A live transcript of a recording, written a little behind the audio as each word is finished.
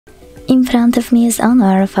In front of me is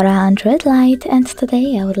Honor 400 Lite, and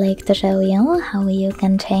today I would like to show you how you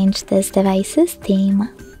can change this device's theme.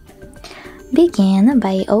 Begin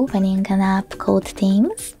by opening an app called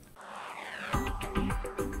Themes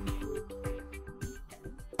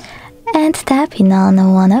and tapping on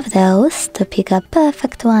one of those to pick a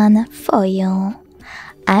perfect one for you.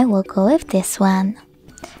 I will go with this one.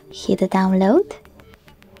 Hit download.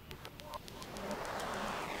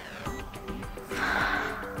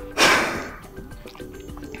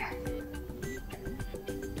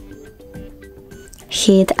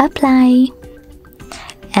 Hit apply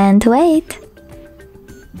and wait.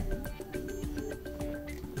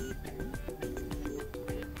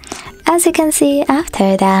 As you can see,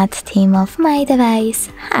 after that, theme of my device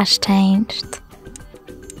has changed.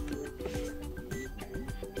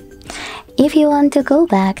 If you want to go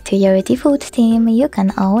back to your default theme, you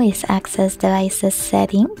can always access device's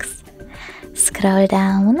settings, scroll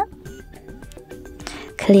down,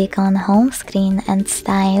 click on home screen and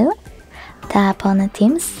style, tap on the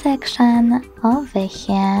themes section over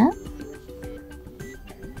here,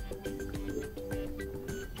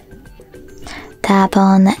 tap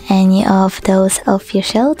on any of those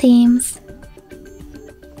official themes.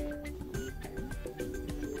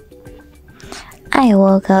 I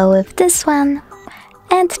will go with this one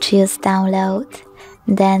and choose download,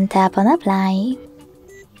 then tap on apply.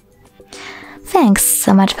 Thanks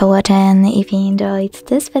so much for watching. If you enjoyed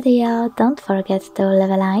this video, don't forget to leave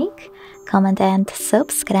a like, comment and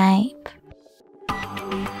subscribe.